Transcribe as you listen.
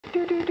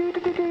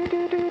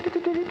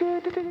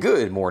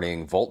Good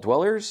morning, Vault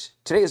Dwellers.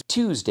 Today is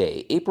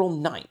Tuesday, April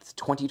 9th,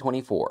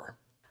 2024.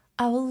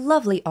 Our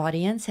lovely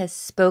audience has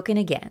spoken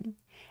again,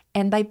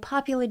 and by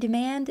popular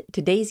demand,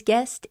 today's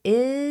guest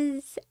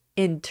is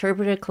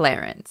Interpreter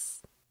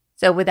Clarence.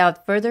 So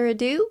without further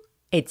ado,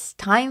 it's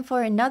time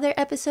for another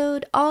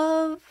episode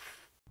of...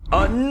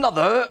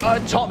 Another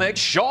Atomic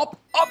Shop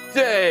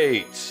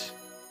Update!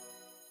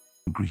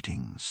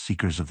 Greetings,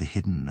 seekers of the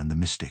hidden and the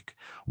mystic,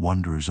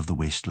 wanderers of the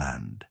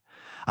wasteland.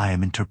 I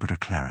am Interpreter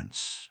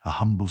Clarence, a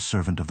humble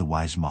servant of the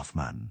wise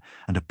Mothman,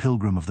 and a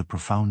pilgrim of the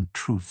profound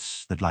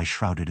truths that lie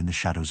shrouded in the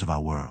shadows of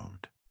our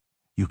world.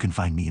 You can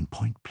find me in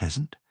Point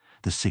Pleasant,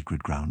 the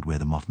sacred ground where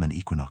the Mothman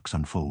Equinox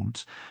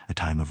unfolds, a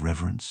time of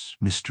reverence,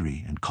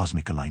 mystery, and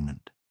cosmic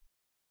alignment.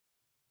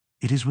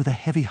 It is with a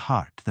heavy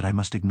heart that I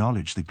must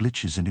acknowledge the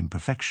glitches and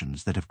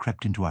imperfections that have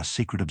crept into our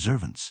sacred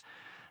observance.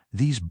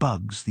 These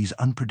bugs, these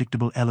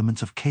unpredictable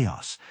elements of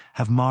chaos,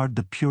 have marred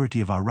the purity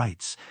of our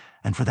rites,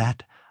 and for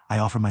that I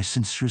offer my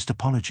sincerest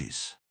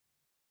apologies.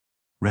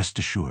 Rest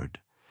assured,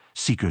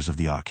 seekers of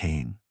the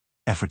arcane,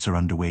 efforts are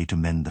underway to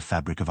mend the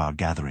fabric of our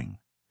gathering,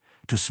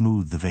 to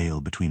smooth the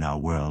veil between our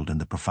world and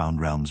the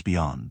profound realms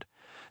beyond,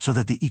 so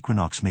that the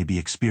equinox may be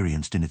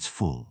experienced in its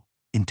full,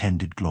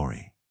 intended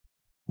glory.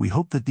 We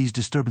hope that these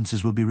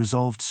disturbances will be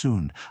resolved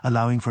soon,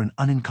 allowing for an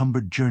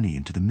unencumbered journey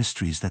into the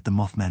mysteries that the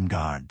Mothman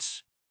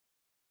guards.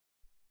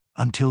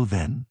 Until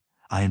then,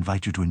 I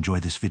invite you to enjoy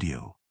this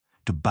video,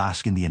 to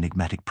bask in the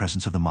enigmatic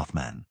presence of the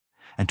Mothman,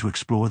 and to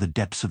explore the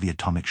depths of the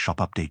Atomic Shop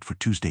Update for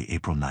Tuesday,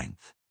 April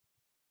 9th.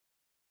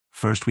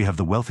 First, we have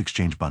the Wealth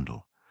Exchange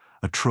Bundle,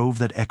 a trove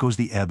that echoes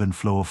the ebb and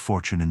flow of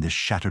fortune in this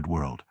shattered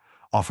world,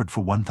 offered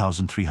for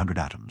 1,300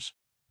 atoms.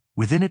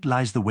 Within it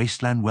lies the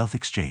Wasteland Wealth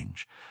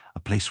Exchange, a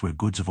place where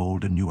goods of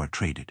old and new are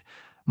traded,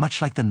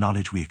 much like the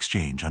knowledge we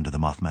exchange under the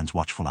Mothman's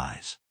watchful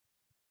eyes.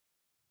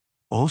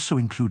 Also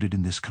included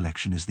in this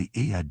collection is the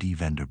AID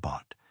Vendor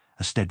Bot,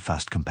 a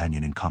steadfast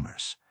companion in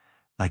commerce.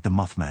 Like the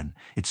Mothman,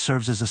 it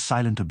serves as a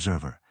silent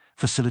observer,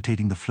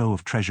 facilitating the flow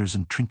of treasures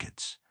and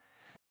trinkets.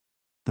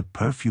 The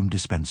Perfume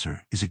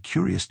Dispenser is a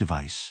curious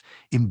device,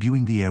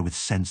 imbuing the air with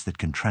scents that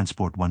can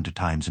transport one to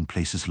times and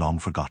places long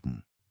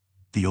forgotten.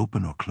 The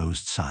Open or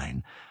Closed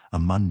Sign, a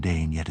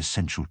mundane yet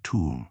essential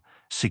tool,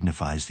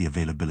 signifies the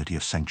availability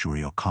of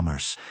sanctuary or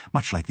commerce,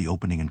 much like the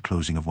opening and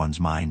closing of one's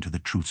mind to the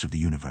truths of the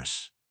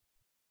universe.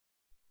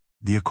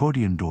 The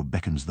Accordion Door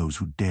beckons those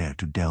who dare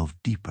to delve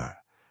deeper,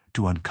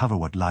 to uncover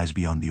what lies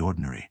beyond the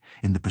ordinary,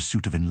 in the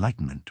pursuit of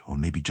enlightenment or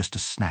maybe just a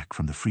snack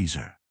from the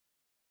freezer.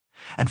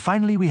 And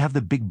finally, we have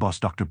the Big Boss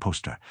Doctor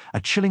Poster, a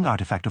chilling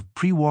artifact of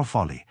pre-war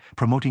folly,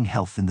 promoting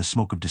health in the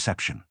smoke of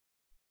deception.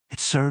 It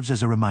serves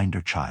as a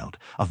reminder, child,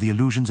 of the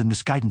illusions and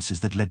misguidances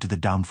that led to the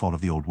downfall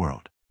of the old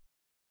world.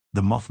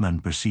 The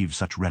Mothman perceives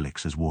such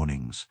relics as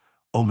warnings,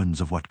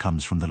 omens of what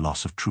comes from the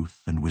loss of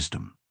truth and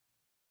wisdom.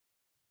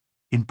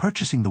 In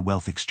purchasing the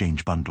Wealth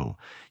Exchange Bundle,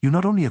 you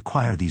not only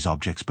acquire these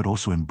objects but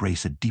also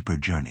embrace a deeper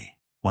journey,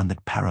 one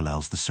that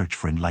parallels the search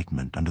for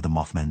enlightenment under the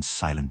Mothman's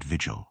silent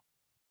vigil.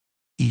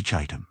 Each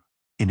item,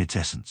 in its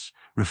essence,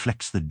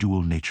 reflects the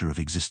dual nature of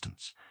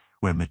existence,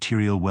 where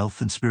material wealth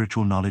and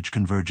spiritual knowledge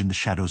converge in the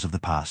shadows of the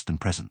past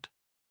and present.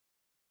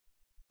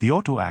 The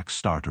Auto Axe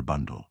Starter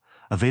Bundle,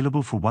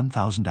 available for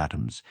 1,000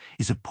 atoms,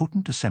 is a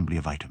potent assembly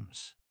of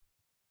items.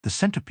 The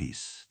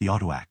centerpiece, the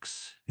Auto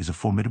Axe, is a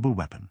formidable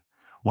weapon,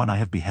 one I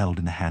have beheld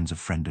in the hands of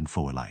friend and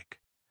foe alike.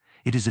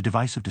 It is a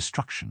device of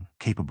destruction,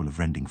 capable of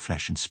rending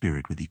flesh and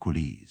spirit with equal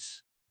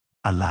ease.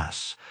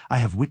 Alas, I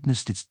have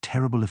witnessed its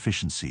terrible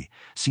efficiency,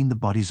 seen the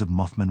bodies of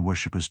Mothman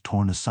worshippers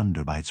torn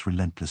asunder by its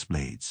relentless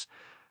blades.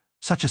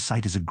 Such a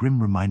sight is a grim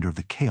reminder of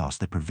the chaos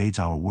that pervades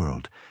our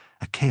world,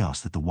 a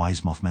chaos that the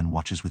wise Mothman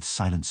watches with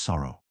silent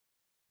sorrow.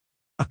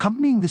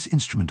 Accompanying this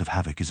instrument of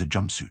havoc is a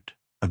jumpsuit,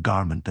 a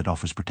garment that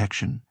offers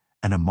protection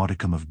and a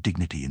modicum of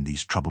dignity in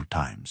these troubled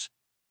times.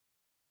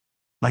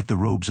 Like the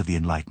robes of the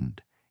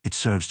enlightened, it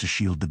serves to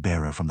shield the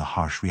bearer from the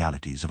harsh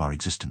realities of our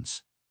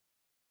existence.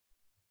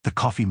 The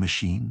coffee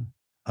machine,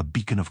 a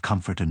beacon of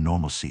comfort and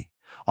normalcy,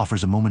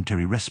 offers a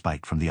momentary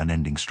respite from the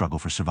unending struggle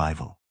for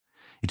survival.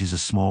 It is a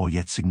small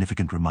yet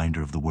significant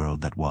reminder of the world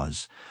that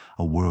was,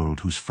 a world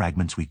whose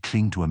fragments we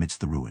cling to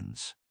amidst the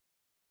ruins.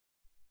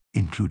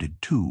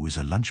 Included, too, is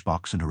a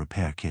lunchbox and a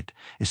repair kit,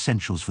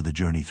 essentials for the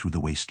journey through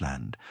the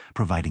wasteland,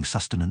 providing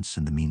sustenance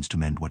and the means to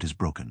mend what is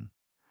broken.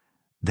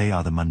 They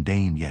are the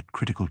mundane yet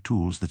critical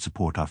tools that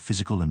support our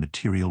physical and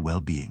material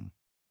well-being.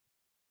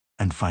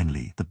 And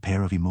finally, the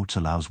pair of emotes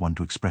allows one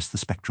to express the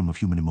spectrum of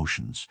human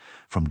emotions,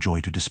 from joy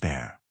to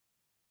despair.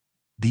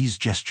 These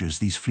gestures,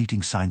 these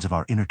fleeting signs of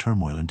our inner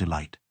turmoil and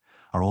delight,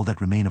 are all that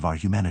remain of our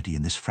humanity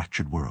in this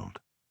fractured world.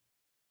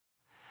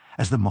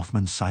 As the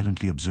Mothman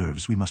silently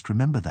observes, we must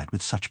remember that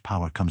with such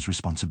power comes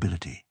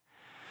responsibility.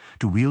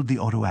 To wield the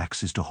Auto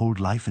Axe is to hold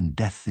life and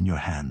death in your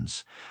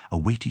hands, a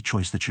weighty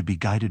choice that should be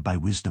guided by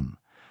wisdom,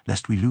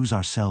 lest we lose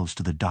ourselves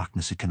to the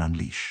darkness it can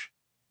unleash.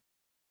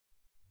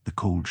 The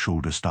Cold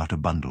Shoulder Starter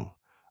Bundle,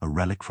 a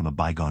relic from a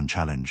bygone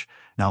challenge,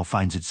 now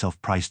finds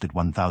itself priced at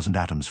 1,000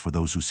 atoms for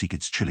those who seek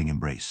its chilling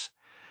embrace.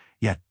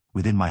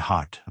 Within my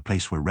heart, a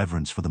place where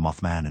reverence for the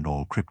Mothman and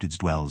all cryptids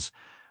dwells,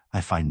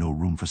 I find no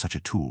room for such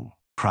a tool.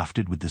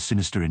 Crafted with the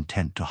sinister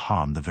intent to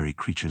harm the very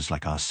creatures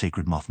like our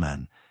sacred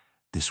Mothman,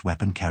 this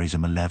weapon carries a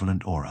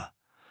malevolent aura.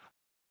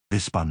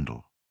 This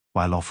bundle,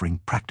 while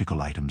offering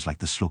practical items like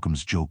the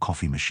Slocum's Joe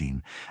coffee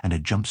machine and a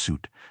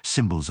jumpsuit,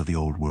 symbols of the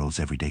old world's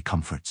everyday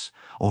comforts,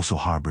 also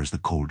harbors the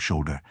cold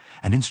shoulder,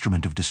 an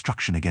instrument of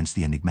destruction against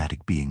the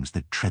enigmatic beings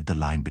that tread the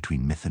line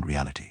between myth and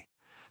reality.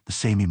 The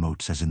same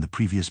emotes as in the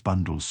previous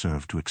bundles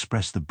serve to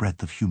express the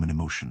breadth of human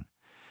emotion,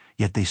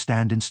 yet they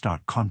stand in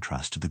stark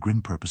contrast to the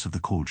grim purpose of the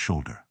cold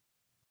shoulder.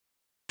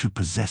 To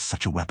possess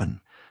such a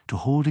weapon, to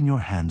hold in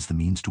your hands the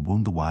means to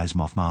wound the wise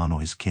Mothman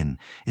or his kin,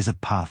 is a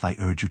path I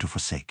urge you to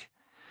forsake.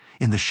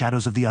 In the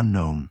shadows of the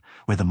unknown,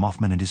 where the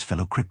Mothman and his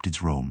fellow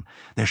cryptids roam,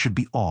 there should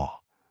be awe,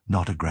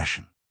 not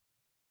aggression.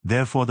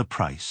 Therefore the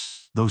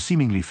price, though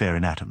seemingly fair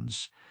in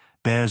atoms,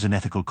 bears an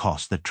ethical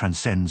cost that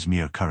transcends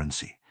mere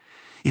currency.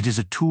 It is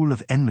a tool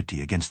of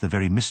enmity against the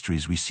very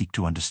mysteries we seek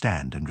to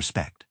understand and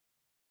respect.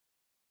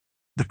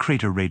 The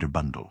Crater Raider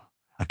Bundle,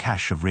 a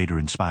cache of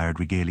Raider-inspired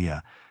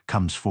regalia,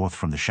 comes forth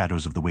from the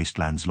shadows of the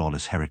wasteland's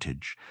lawless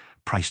heritage,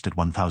 priced at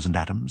 1,000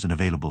 atoms and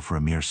available for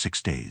a mere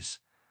 6 days.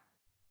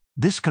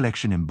 This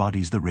collection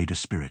embodies the Raider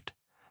spirit,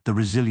 the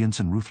resilience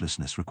and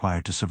ruthlessness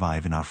required to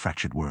survive in our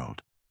fractured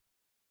world.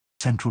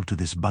 Central to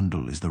this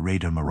bundle is the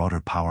Raider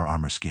Marauder Power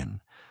Armor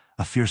Skin,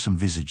 a fearsome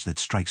visage that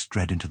strikes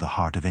dread into the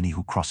heart of any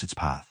who cross its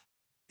path.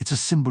 It's a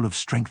symbol of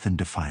strength and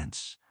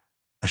defiance,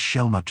 a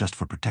shell not just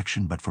for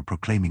protection but for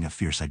proclaiming a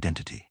fierce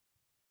identity.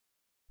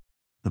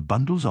 The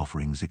bundle's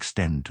offerings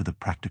extend to the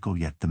practical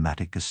yet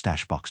thematic: a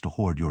stash box to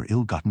hoard your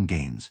ill-gotten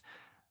gains,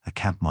 a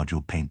camp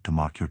module paint to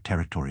mark your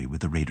territory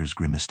with the Raider's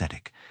grim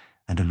aesthetic,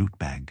 and a loot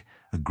bag,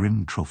 a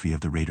grim trophy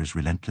of the Raider's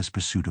relentless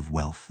pursuit of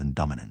wealth and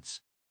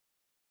dominance.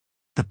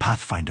 The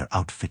Pathfinder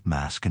outfit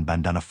mask and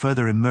bandana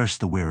further immerse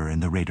the wearer in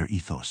the Raider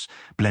ethos,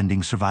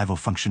 blending survival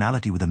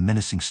functionality with a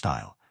menacing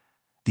style.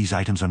 These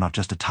items are not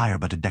just attire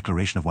but a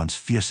declaration of one's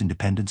fierce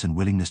independence and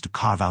willingness to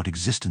carve out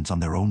existence on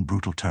their own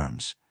brutal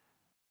terms.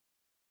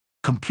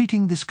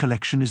 Completing this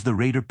collection is the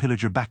Raider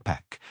Pillager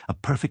Backpack, a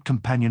perfect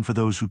companion for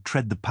those who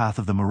tread the path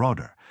of the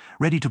Marauder,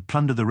 ready to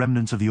plunder the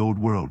remnants of the old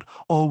world,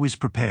 always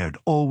prepared,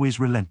 always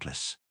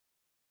relentless.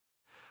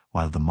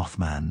 While the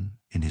Mothman,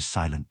 in his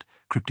silent,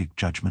 cryptic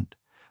judgment,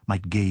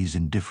 might gaze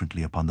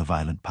indifferently upon the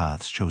violent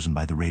paths chosen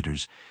by the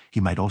Raiders, he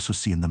might also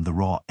see in them the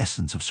raw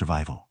essence of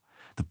survival,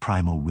 the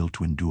primal will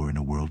to endure in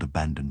a world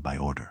abandoned by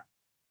order.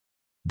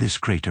 This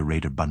Crater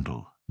Raider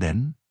Bundle,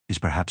 then, is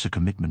perhaps a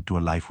commitment to a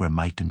life where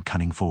might and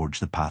cunning forge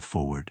the path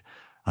forward,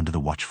 under the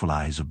watchful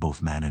eyes of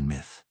both man and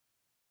myth.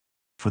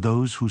 For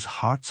those whose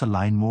hearts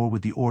align more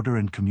with the order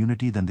and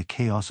community than the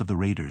chaos of the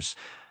Raiders,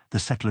 the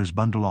Settler's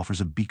Bundle offers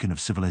a beacon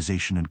of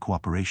civilization and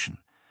cooperation.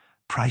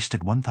 Priced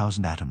at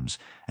 1,000 atoms,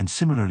 and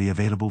similarly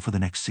available for the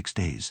next 6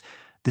 days,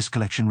 this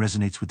collection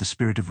resonates with the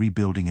spirit of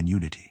rebuilding and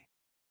unity.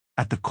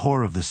 At the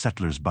core of the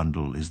Settler's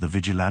Bundle is the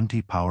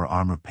Vigilante Power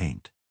Armor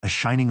Paint, a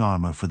shining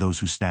armor for those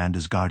who stand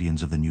as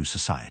guardians of the new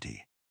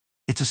society.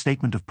 It's a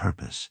statement of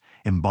purpose,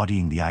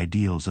 embodying the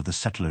ideals of the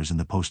settlers in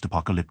the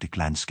post-apocalyptic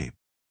landscape.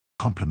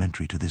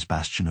 Complementary to this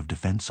bastion of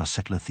defense are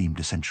settler-themed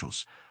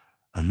essentials: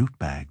 a loot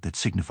bag that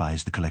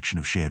signifies the collection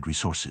of shared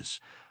resources,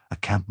 a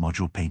camp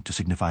module paint to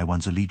signify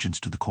one's allegiance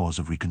to the cause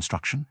of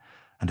reconstruction,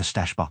 and a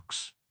stash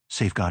box,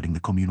 safeguarding the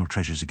communal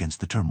treasures against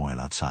the turmoil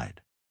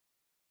outside.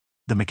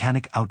 The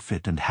mechanic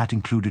outfit and hat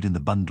included in the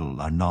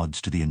bundle are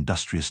nods to the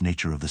industrious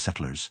nature of the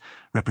settlers,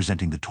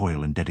 representing the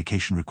toil and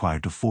dedication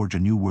required to forge a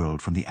new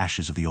world from the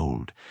ashes of the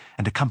old,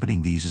 and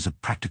accompanying these is a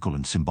practical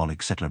and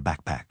symbolic settler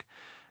backpack,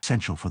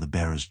 essential for the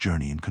bearer's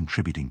journey in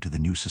contributing to the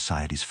new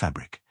society's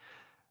fabric.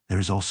 There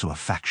is also a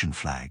faction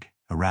flag,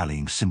 a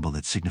rallying symbol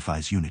that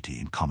signifies unity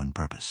in common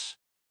purpose.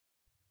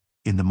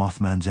 In the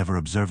Mothman's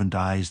ever-observant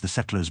eyes, the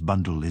Settler's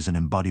Bundle is an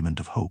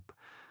embodiment of hope,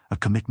 a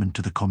commitment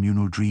to the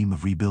communal dream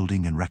of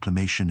rebuilding and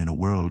reclamation in a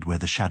world where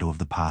the shadow of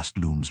the past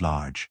looms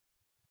large.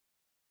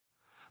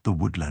 The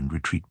Woodland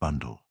Retreat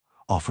Bundle,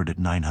 offered at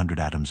 900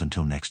 atoms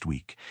until next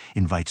week,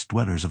 invites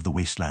dwellers of the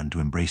wasteland to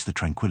embrace the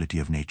tranquility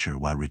of nature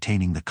while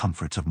retaining the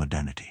comforts of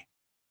modernity.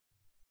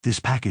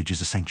 This package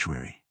is a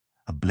sanctuary,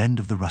 a blend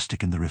of the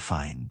rustic and the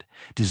refined,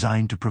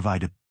 designed to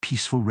provide a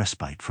peaceful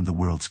respite from the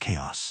world's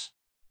chaos.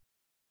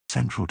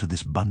 Central to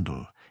this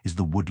bundle is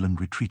the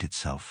Woodland Retreat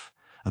itself,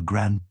 a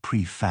grand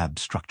prefab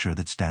structure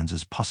that stands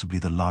as possibly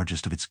the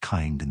largest of its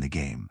kind in the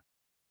game.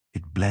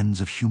 It blends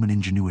of human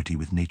ingenuity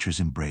with nature's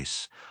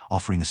embrace,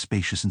 offering a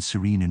spacious and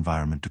serene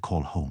environment to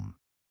call home.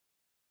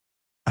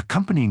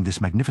 Accompanying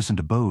this magnificent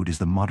abode is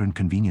the modern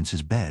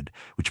conveniences bed,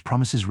 which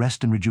promises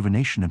rest and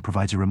rejuvenation and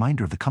provides a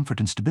reminder of the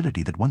comfort and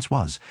stability that once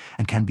was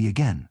and can be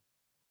again.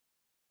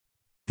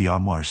 The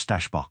Armoire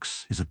Stash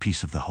Box is a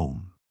piece of the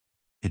home.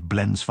 It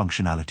blends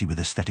functionality with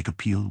aesthetic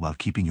appeal while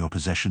keeping your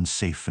possessions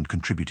safe and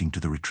contributing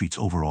to the retreat's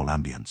overall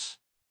ambience.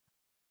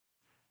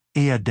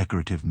 A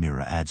decorative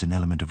mirror adds an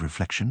element of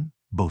reflection,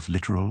 both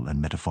literal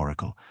and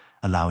metaphorical,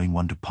 allowing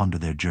one to ponder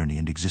their journey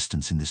and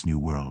existence in this new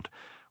world,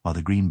 while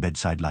the green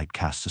bedside light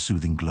casts a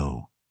soothing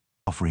glow.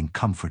 offering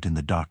comfort in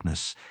the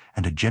darkness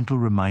and a gentle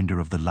reminder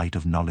of the light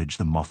of knowledge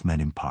the Mothman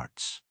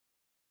imparts.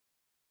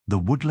 The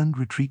Woodland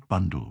Retreat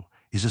Bundle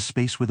is a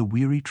space where the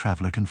weary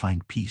traveler can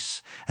find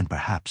peace and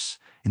perhaps,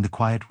 in the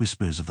quiet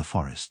whispers of the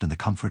forest and the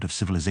comfort of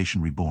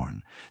civilization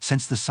reborn,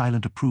 sense the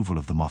silent approval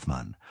of the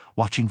Mothman,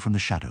 watching from the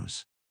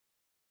shadows.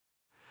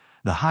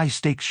 The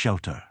high-stakes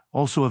shelter,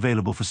 also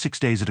available for 6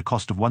 days at a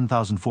cost of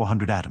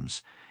 1,400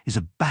 atoms, is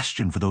a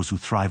bastion for those who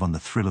thrive on the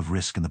thrill of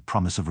risk and the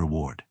promise of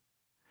reward.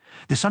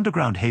 This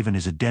underground haven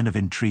is a den of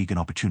intrigue and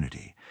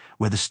opportunity,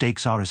 where the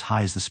stakes are as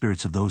high as the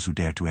spirits of those who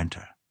dare to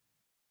enter.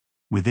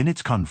 Within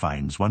its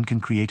confines, one can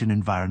create an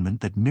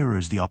environment that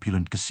mirrors the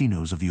opulent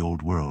casinos of the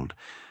old world,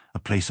 a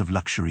place of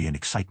luxury and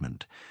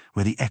excitement,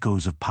 where the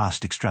echoes of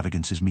past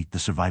extravagances meet the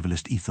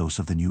survivalist ethos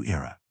of the new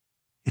era.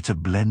 It's a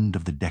blend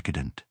of the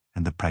decadent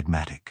and the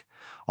pragmatic,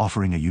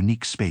 offering a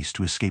unique space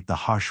to escape the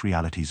harsh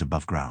realities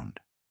above ground.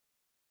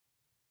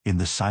 In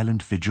the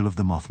silent vigil of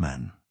the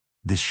Mothman,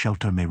 this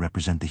shelter may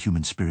represent the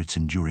human spirit's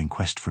enduring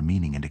quest for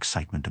meaning and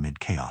excitement amid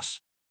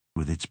chaos.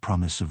 With its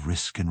promise of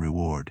risk and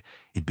reward,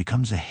 it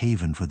becomes a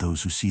haven for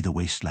those who see the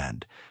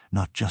wasteland,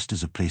 not just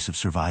as a place of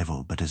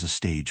survival, but as a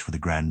stage for the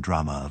grand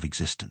drama of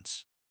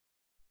existence.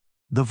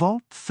 The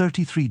Vault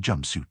 33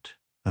 Jumpsuit,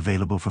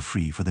 available for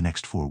free for the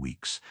next 4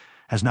 weeks,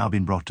 has now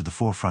been brought to the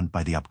forefront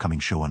by the upcoming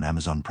show on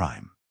Amazon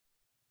Prime.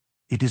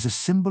 It is a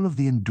symbol of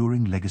the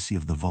enduring legacy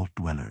of the Vault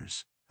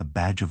Dwellers, a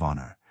badge of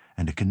honor,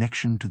 and a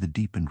connection to the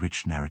deep and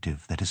rich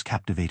narrative that has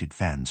captivated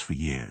fans for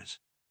years.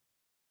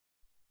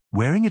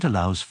 Wearing it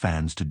allows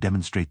fans to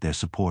demonstrate their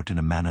support in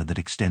a manner that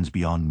extends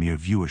beyond mere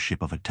viewership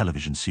of a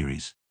television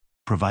series,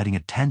 providing a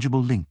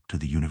tangible link to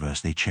the universe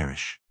they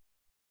cherish.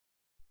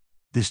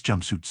 This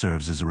jumpsuit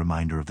serves as a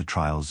reminder of the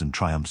trials and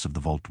triumphs of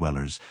the Vault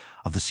Dwellers,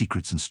 of the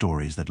secrets and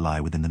stories that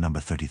lie within the number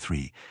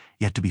 33,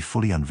 yet to be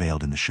fully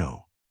unveiled in the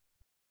show.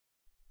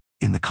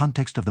 In the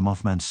context of the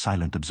Mothman's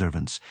silent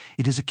observance,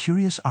 it is a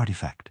curious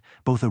artifact,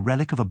 both a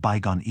relic of a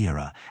bygone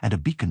era and a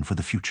beacon for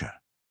the future.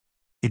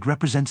 It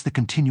represents the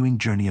continuing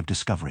journey of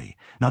discovery,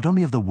 not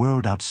only of the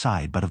world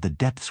outside, but of the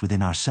depths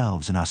within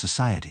ourselves and our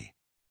society.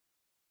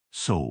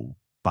 So,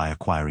 by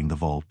acquiring the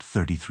Vault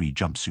 33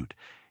 jumpsuit,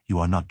 you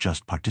are not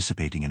just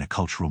participating in a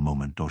cultural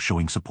moment or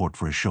showing support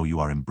for a show, you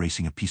are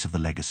embracing a piece of the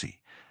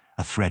legacy,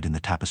 a thread in the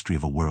tapestry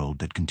of a world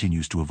that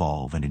continues to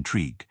evolve and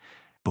intrigue,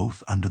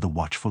 both under the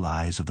watchful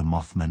eyes of the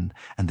Mothman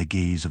and the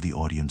gaze of the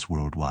audience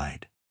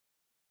worldwide.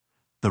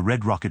 The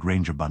Red Rocket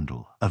Ranger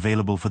Bundle,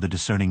 available for the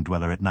discerning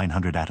dweller at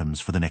 900 atoms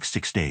for the next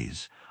 6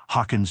 days,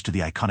 harkens to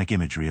the iconic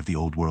imagery of the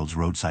old world's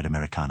roadside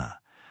Americana,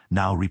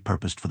 now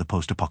repurposed for the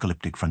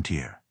post-apocalyptic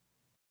frontier.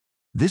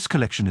 This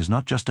collection is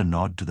not just a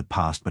nod to the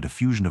past, but a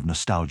fusion of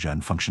nostalgia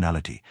and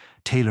functionality,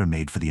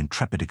 tailor-made for the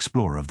intrepid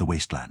explorer of the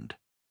wasteland.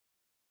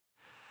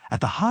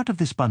 At the heart of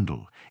this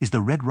bundle is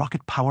the Red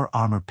Rocket Power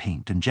Armor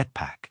Paint and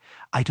Jetpack,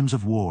 items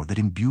of war that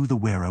imbue the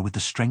wearer with the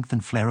strength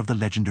and flair of the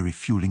legendary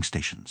fueling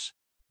stations.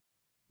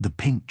 The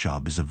paint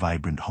job is a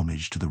vibrant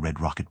homage to the Red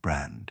Rocket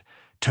brand,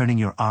 turning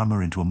your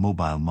armor into a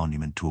mobile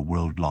monument to a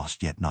world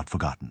lost yet not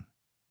forgotten.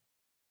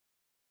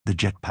 The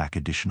Jetpack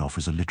edition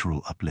offers a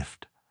literal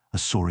uplift, a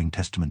soaring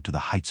testament to the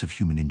heights of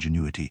human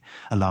ingenuity,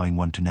 allowing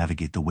one to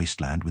navigate the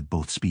wasteland with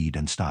both speed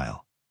and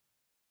style.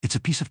 It's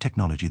a piece of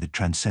technology that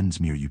transcends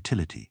mere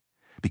utility,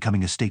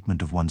 becoming a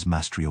statement of one's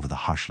mastery over the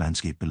harsh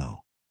landscape below.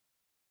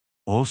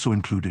 Also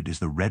included is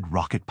the Red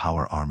Rocket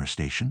Power Armor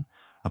Station,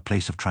 a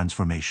place of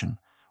transformation,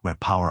 where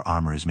power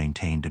armor is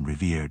maintained and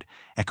revered,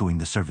 echoing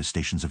the service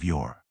stations of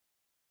yore.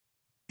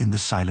 In the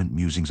silent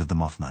musings of the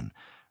Mothman,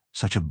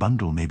 such a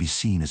bundle may be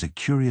seen as a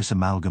curious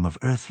amalgam of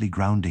earthly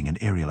grounding and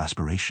aerial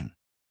aspiration.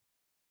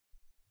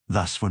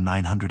 Thus, for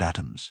 900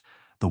 atoms,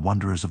 the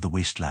wanderers of the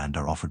wasteland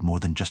are offered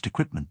more than just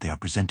equipment. They are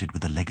presented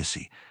with a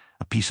legacy,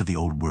 a piece of the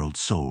old world's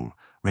soul,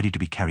 ready to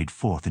be carried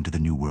forth into the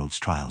new world's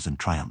trials and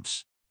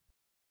triumphs.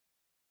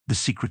 The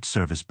Secret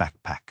Service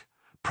Backpack,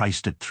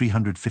 priced at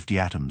 350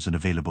 atoms and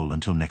available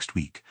until next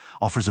week,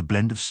 offers a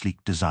blend of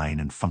sleek design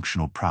and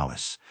functional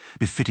prowess,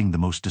 befitting the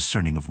most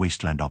discerning of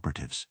wasteland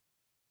operatives.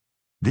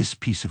 This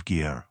piece of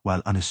gear,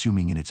 while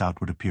unassuming in its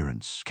outward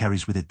appearance,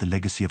 carries with it the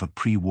legacy of a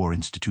pre-war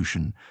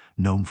institution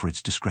known for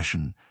its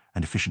discretion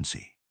and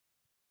efficiency.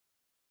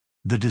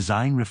 The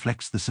design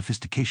reflects the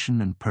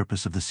sophistication and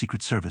purpose of the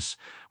Secret Service,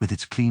 with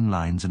its clean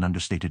lines and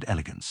understated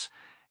elegance.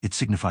 It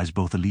signifies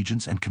both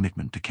allegiance and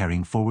commitment to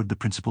carrying forward the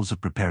principles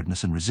of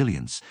preparedness and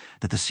resilience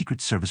that the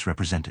Secret Service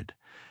represented.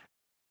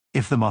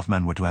 If the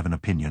Mothman were to have an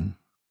opinion,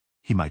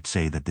 he might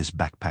say that this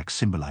backpack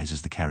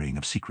symbolizes the carrying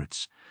of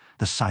secrets,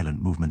 the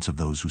silent movements of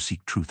those who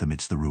seek truth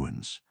amidst the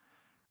ruins.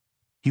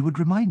 He would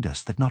remind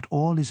us that not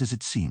all is as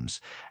it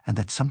seems, and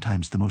that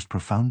sometimes the most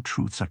profound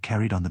truths are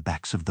carried on the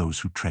backs of those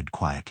who tread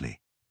quietly.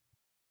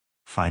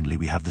 Finally,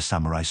 we have the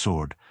Samurai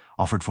Sword,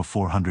 offered for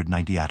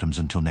 490 atoms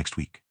until next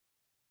week.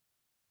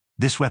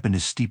 This weapon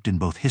is steeped in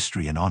both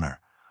history and honor,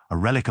 a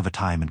relic of a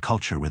time and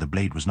culture where the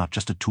blade was not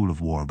just a tool of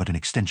war but an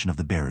extension of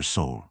the bearer's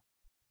soul.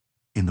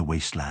 In the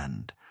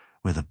wasteland,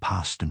 where the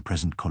past and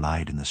present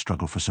collide in the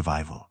struggle for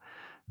survival,